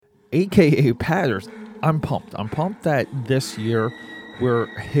aka Patters. I'm pumped. I'm pumped that this year we're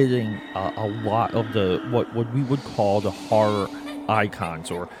hitting a lot of the what we would call the horror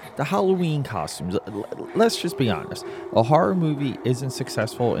icons or the Halloween costumes. Let's just be honest. A horror movie isn't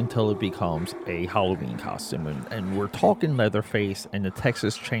successful until it becomes a Halloween costume. And we're talking Leatherface and the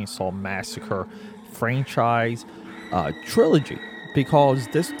Texas Chainsaw Massacre franchise trilogy. Because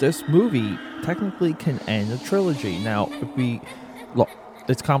this movie technically can end a trilogy. Now, if we look,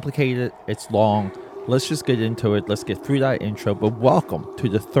 it's complicated, it's long. Let's just get into it. Let's get through that intro. But welcome to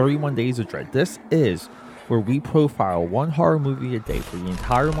the 31 Days of Dread. This is where we profile one horror movie a day for the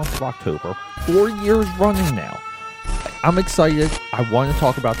entire month of October, 4 years running now. I'm excited. I want to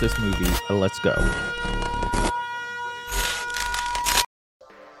talk about this movie. Let's go.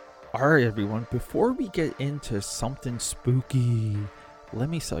 All right, everyone. Before we get into something spooky, let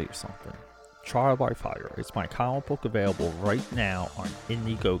me tell you something. Trial by Fire. It's my comic book available right now on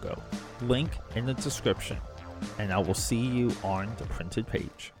Indiegogo. Link in the description. And I will see you on the printed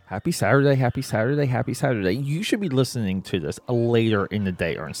page. Happy Saturday, happy Saturday, happy Saturday. You should be listening to this later in the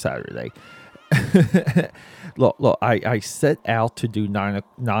day on Saturday. Look, I set out to do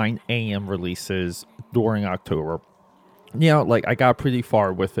 9 a.m. releases during October. Like I got pretty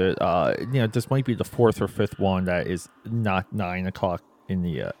far with it. This might be the fourth or fifth one that is not 9 o'clock in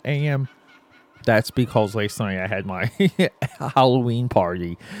the a.m. That's because last night I had my Halloween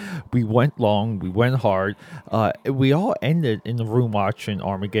party. We went long, we went hard. We all ended in the room watching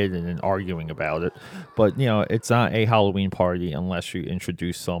Armageddon and arguing about it. But, it's not a Halloween party unless you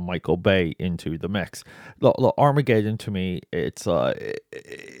introduce some Michael Bay into the mix. Look, Armageddon to me, it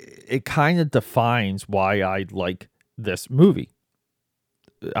kind of defines why I like this movie.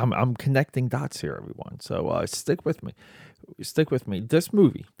 I'm connecting dots here, everyone. So stick with me. This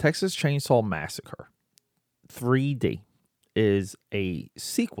movie, Texas Chainsaw Massacre 3D, is a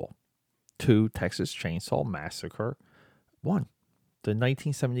sequel to Texas Chainsaw Massacre 1, the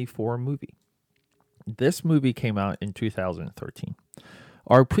 1974 movie. This movie came out in 2013.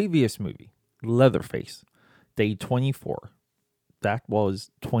 Our previous movie, Leatherface, Day 24, that was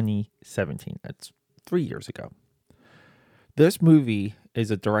 2017. That's 3 years ago. This movie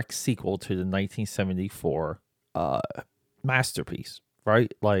is a direct sequel to the 1974 masterpiece,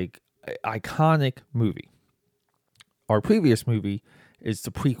 right? Like, iconic movie. Our previous movie is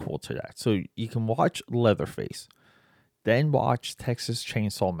the prequel to that. So you can watch Leatherface, then watch Texas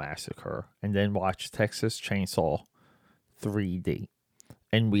Chainsaw Massacre, and then watch Texas Chainsaw 3D.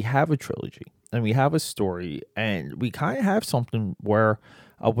 And we have a trilogy, and we have a story, and we kind of have something where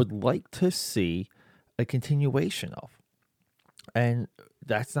I would like to see a continuation of. And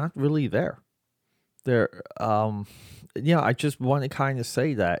that's not really there. I just want to kind of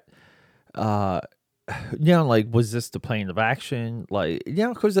say that, was this the plane of action?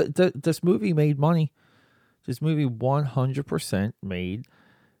 Because this movie made money. This movie 100% made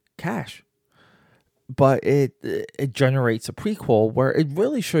cash. But it generates a prequel where it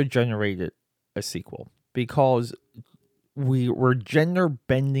really should have generated a sequel, because we're gender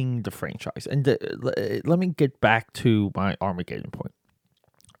bending the franchise. And let me get back to my Armageddon point.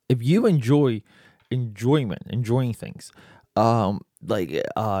 If you enjoying things,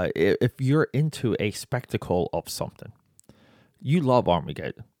 if you're into a spectacle of something, you love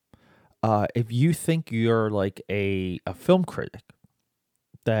Armageddon. If you think you're like a film critic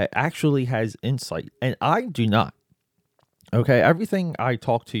that actually has insight, and I do not. Okay, everything I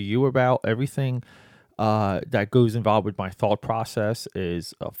talk to you about, everything that goes involved with my thought process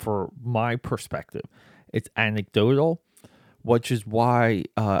is, for my perspective, it's anecdotal, which is why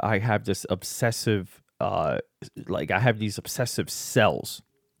I have this obsessive, I have these obsessive cells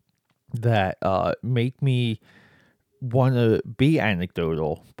that make me want to be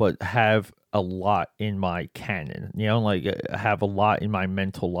anecdotal, but have a lot in my canon, have a lot in my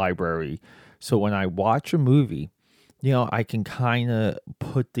mental library. So when I watch a movie, I can kind of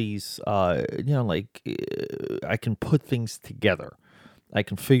put these, I can put things together. I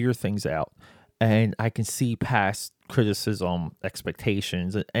can figure things out, and I can see past criticism,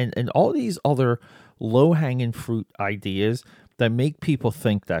 expectations, and all these other low-hanging fruit ideas that make people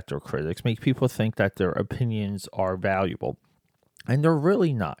think that they're critics, make people think that their opinions are valuable, and they're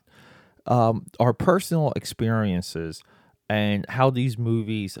really not. Our personal experiences and how these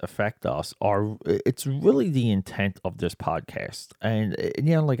movies affect us it's really the intent of this podcast. And,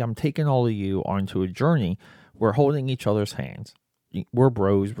 I'm taking all of you onto a journey. We're holding each other's hands. We're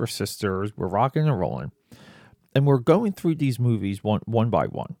bros, we're sisters, we're rocking and rolling. And we're going through these movies one by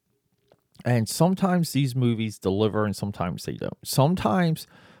one. And sometimes these movies deliver and sometimes they don't. Sometimes,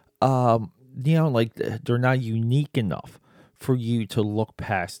 they're not unique enough for you to look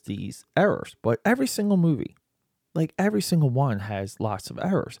past these errors. But every single movie, like every single one, has lots of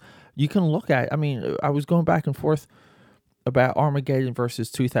errors. You can look at, I mean, I was going back and forth about Armageddon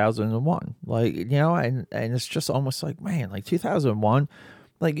versus 2001. Like, and it's just almost like, man, like 2001,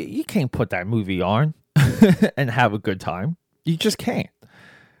 like you can't put that movie on and have a good time. You just can't.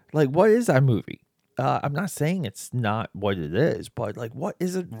 Like, what is that movie? I'm not saying it's not what it is, but like, what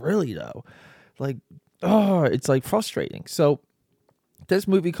is it really though? Like, oh, it's like frustrating. So this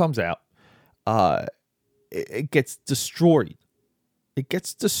movie comes out, it gets destroyed. It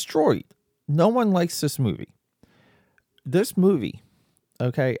gets destroyed. No one likes this movie. This movie,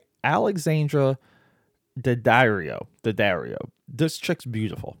 okay, Alexandra Daddario. This chick's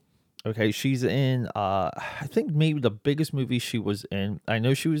beautiful. Okay, she's in I think maybe the biggest movie she was in. I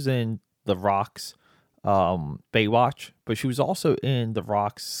know she was in The Rock's Baywatch, but she was also in The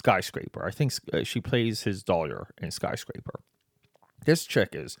Rock's Skyscraper. I think she plays his daughter in Skyscraper. This chick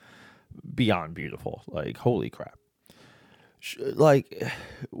is beyond beautiful. Like, holy crap. Like,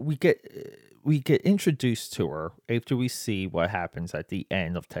 we get introduced to her after we see what happens at the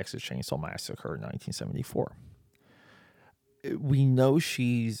end of Texas Chainsaw Massacre in 1974. We know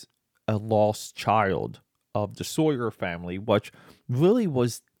she's a lost child of the Sawyer family, which really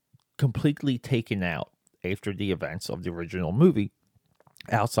was completely taken out after the events of the original movie,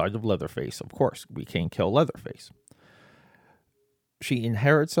 outside of Leatherface, of course. We can't kill Leatherface. She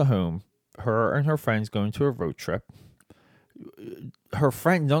inherits a home. Her and her friends going to a road trip.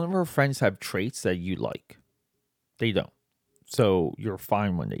 None of her friends have traits that you like. They don't. So you're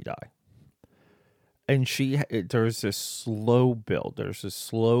fine when they die. And there's this slow build. There's this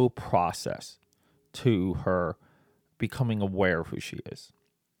slow process to her becoming aware of who she is.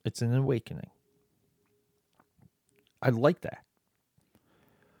 It's an awakening. I like that.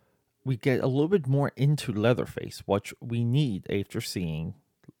 We get a little bit more into Leatherface, which we need after seeing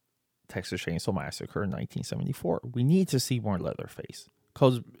Texas Chainsaw Massacre in 1974. We need to see more Leatherface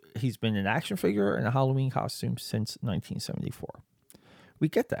because he's been an action figure in a Halloween costume since 1974. We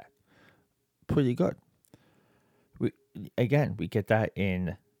get that. Pretty good. We get that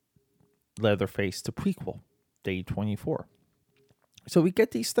in Leatherface, the prequel, Day 24. So we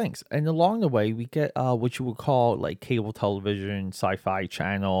get these things, and along the way, we get what you would call like cable television, sci-fi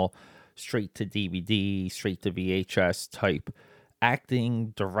channel, straight to DVD, straight to VHS type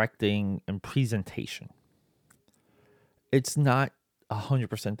acting, directing, and presentation. It's not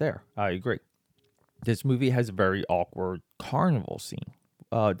 100% there. I agree. This movie has a very awkward carnival scene.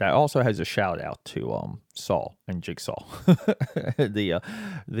 That also has a shout out to Saw and Jigsaw, the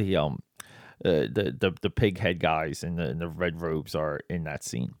pig head guys in the red robes are in that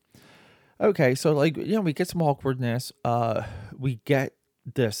scene. Okay, so like we get some awkwardness. We get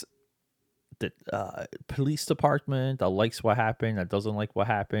this the police department that likes what happened, that doesn't like what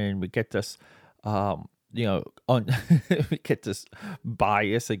happened. We get this we get this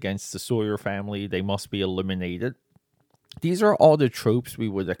bias against the Sawyer family. They must be eliminated. These are all the tropes we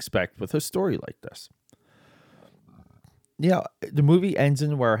would expect with a story like this. Yeah, the movie ends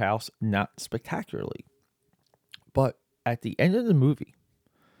in a warehouse, not spectacularly. But at the end of the movie,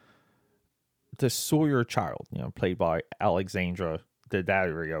 the Sawyer child, played by Alexandra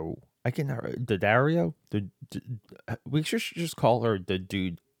Daddario. Daddario? We should just call her the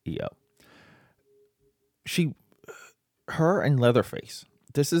dude EO. Her and Leatherface,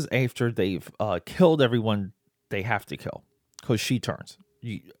 this is after they've killed everyone they have to kill, because she turns.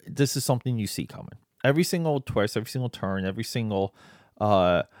 This is something you see coming. Every single twist, every single turn, every single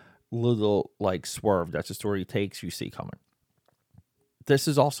little like swerve that the story takes, you see coming. This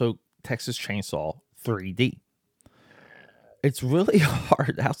is also Texas Chainsaw 3D. It's really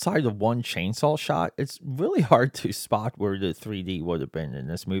hard, outside of one chainsaw shot, it's really hard to spot where the 3D would have been in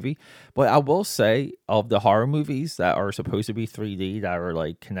this movie. But I will say, of the horror movies that are supposed to be 3D, that are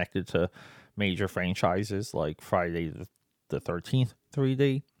like connected to major franchises like Friday the 13th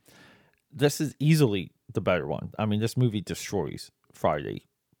 3D, this is easily the better one. I mean, this movie destroys Friday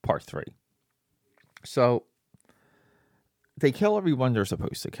Part 3. So they kill everyone they're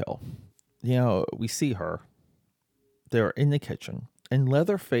supposed to kill. We see her. They're in the kitchen, and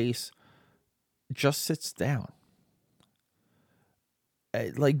Leatherface just sits down.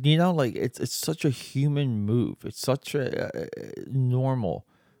 It's such a human move. It's such a normal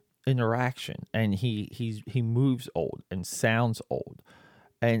interaction, and he moves old and sounds old,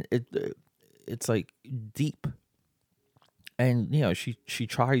 and it's like deep. And she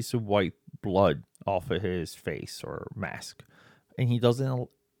tries to wipe blood off of his face or mask, and he doesn't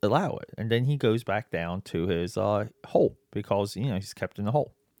allow it. And then he goes back down to his hole, because he's kept in the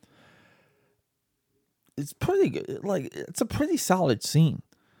hole. it's pretty good. Like, it's a pretty solid scene.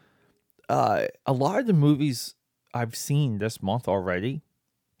 A lot of the movies I've seen this month already,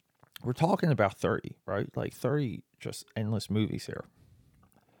 we're talking about 30, right? Like 30 just endless movies here.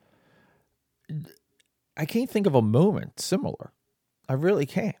 I can't think of a moment similar. I really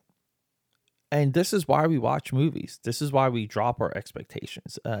can't. And this is why we watch movies. This is why we drop our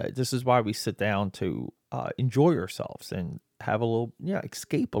expectations. This is why we sit down to enjoy ourselves and have a little,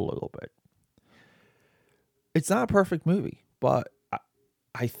 escape a little bit. It's not a perfect movie, but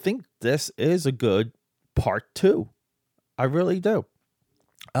I think this is a good part 2. I really do.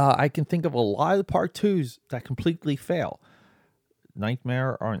 I can think of a lot of part 2s that completely fail.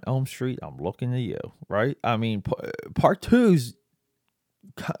 Nightmare on Elm Street, I'm looking at you, right? I mean, part 2s,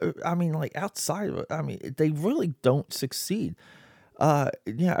 I mean, like, outside of it, I mean, they really don't succeed.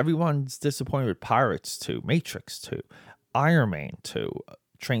 Everyone's disappointed with Pirates 2, Matrix 2, Iron Man 2,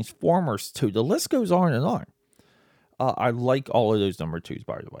 Transformers 2. The list goes on and on. I like all of those number 2s,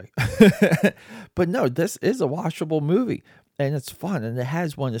 by the way. But no, this is a watchable movie. And it's fun. And it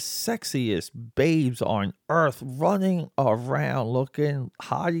has one of the sexiest babes on earth running around looking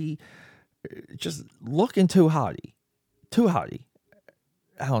hottie. Just looking too hottie. Too hottie.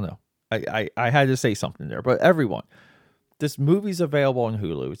 I don't know. I had to say something there. But everyone, this movie's available on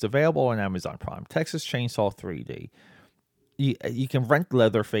Hulu. It's available on Amazon Prime. Texas Chainsaw 3D. You can rent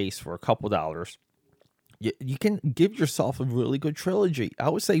Leatherface for a couple dollars. You can give yourself a really good trilogy. I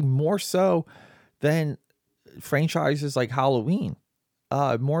would say more so than franchises like Halloween.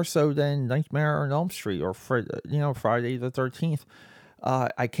 More so than Nightmare on Elm Street or Friday the 13th.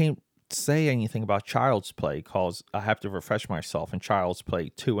 I can't say anything about Child's Play because I have to refresh myself in Child's Play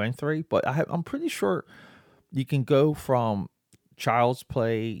 2 and 3, but I'm pretty sure you can go from Child's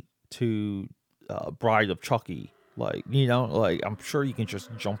Play to Bride of Chucky. I'm sure you can just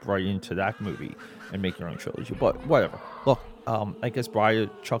jump right into that movie and make your own trilogy, but whatever. Look, I guess Bride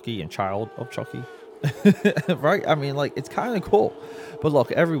of Chucky and Child of Chucky, right? I mean, like, it's kind of cool. But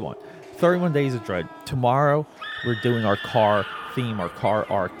look, everyone, 31 Days of Dread. Tomorrow, we're doing our car theme, our car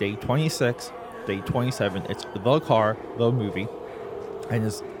arc, day 26, day 27. It's The Car, the movie. And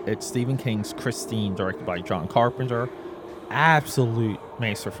it's Stephen King's Christine, directed by John Carpenter. Absolute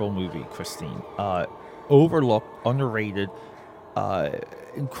masterful movie, Christine. Overlooked, underrated,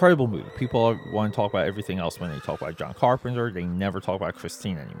 incredible movie. People want to talk about everything else when they talk about John Carpenter. They never talk about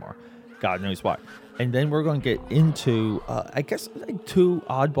Christine anymore. God knows why. And then we're going to get into, I guess, like 2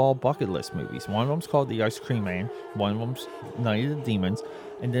 oddball bucket list movies. One of them's called The Ice Cream Man. One of them's Night of the Demons.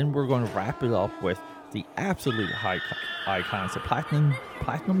 And then we're going to wrap it up with the absolute icons, the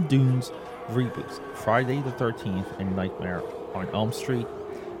Platinum Dunes reboots. Friday the 13th and Nightmare on Elm Street.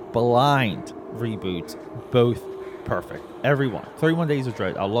 Blind reboots. Both perfect. Everyone. 31 Days of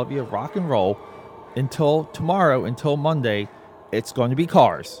Dread. I love you. Rock and roll. Until tomorrow, until Monday, it's going to be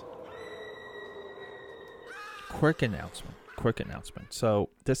Cars. Quick announcement. So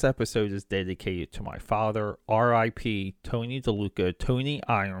this episode is dedicated to my father, R.I.P. Tony DeLuca, Tony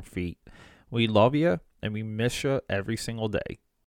Ironfeet. We love you and we miss you every single day.